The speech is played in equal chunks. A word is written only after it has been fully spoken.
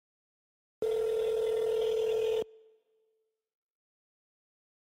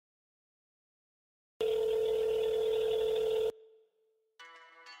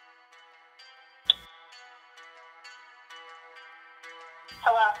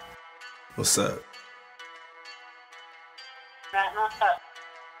What's up? What's up?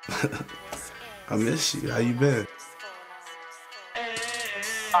 I miss you. How you been?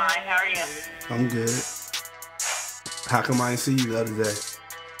 Fine, how are you? I'm good. How come I didn't see you the other day?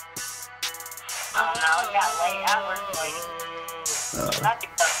 I don't know, it got late. I worked late. I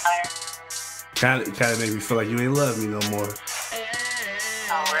think I'm tired. Kinda make me feel like you ain't love me no more.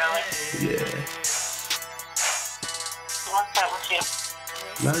 Oh, really? Yeah. What's up with you?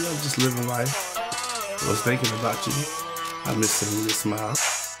 Now I'm just living life. I was thinking about you. I miss seeing your smile.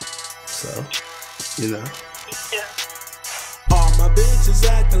 So, you know. Me too. All my bitches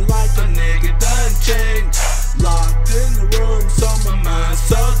acting like a nigga done changed. Locked in the room, so my mind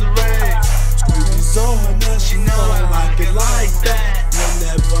so deranged. Squeeze on my nuts, she know I like it like that.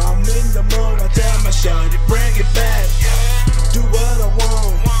 Whenever I'm in the mood, I tell my shorty, bring it back. Do what I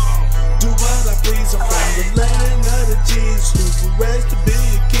want, do what I please. I'm from the land of the G's, who will raised to be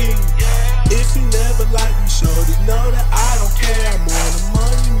a king. If you never like me, shorty, know that I don't care. I'm on the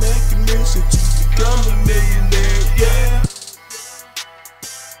money making mission to become a millionaire, yeah.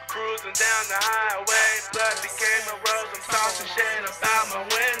 Cruising down the highway, blood became a rose. I'm tossing shit about my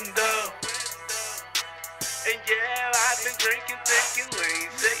window. And yeah, I've been drinking, thinking lean,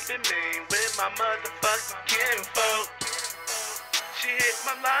 sipping mean with my motherfucking kinfolk. She hit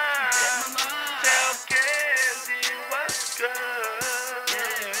my line, tell Candy what's good.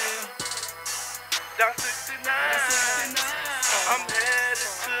 Down 69, I'm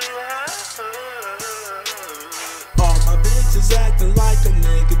headed to her. All my bitches acting like a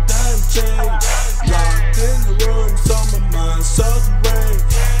nigga done changed. Locked in the room, so my mind so deranged.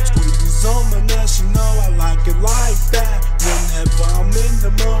 Squeeze on my nuts, you know I like it like that. Whenever I'm in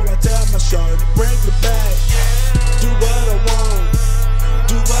the mood, I tell my shorty, bring it back. Do what I want,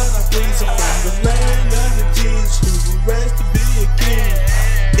 do what I please. I'm from the land of the G's, who will raised to be a king.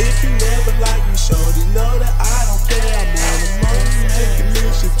 If you never like me, shorty, know that I don't care. I'm on the money making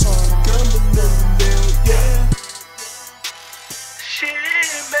mission to become a millionaire, yeah. She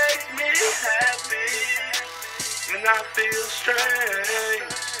makes me happy when I feel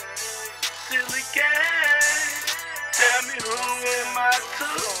strange. Silly game, tell me who am I to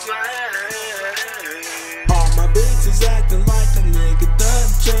blame? All my bitches acting like a nigga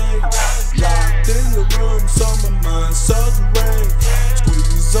done changed. Locked in the room, so my mind so deranged.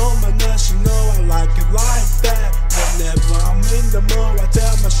 Squeeze on my nuts, you know I like it like that. Whenever I'm in the mood, I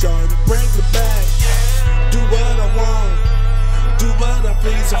tell my shorty, bring it back. Do what I want, do what I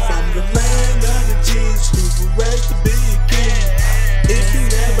please. I'm from the land of the G's, who were raised to be a king. If you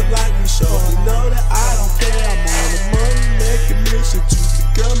never like me, shorty, know that I don't care. I'm on the money making mission to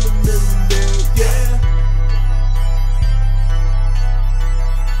become a millionaire, yeah.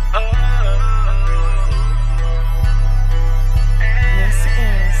 This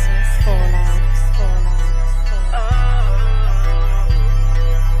is FallOut.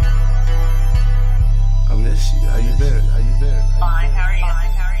 I miss you. How you been? How you been? Fine, how are you?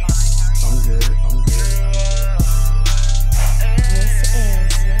 I'm good. I'm good. This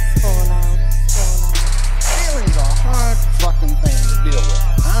is FallOut. Feelings are a hard fucking thing to deal with.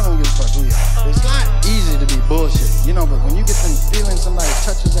 I don't give a fuck who you are. It's not easy to be bullshit, you know, but when you get them feelings, somebody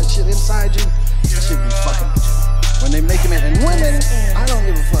touches that shit inside you, that shit be fucking with you. When they make it, and women, I don't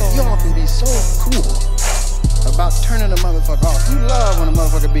give a fuck. Y'all can be so cool about turning a motherfucker off. You love when a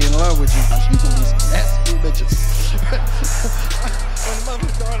motherfucker be in love with you, because you can be some nasty bitches. When the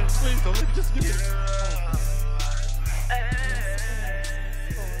motherfucker started, please don't just give me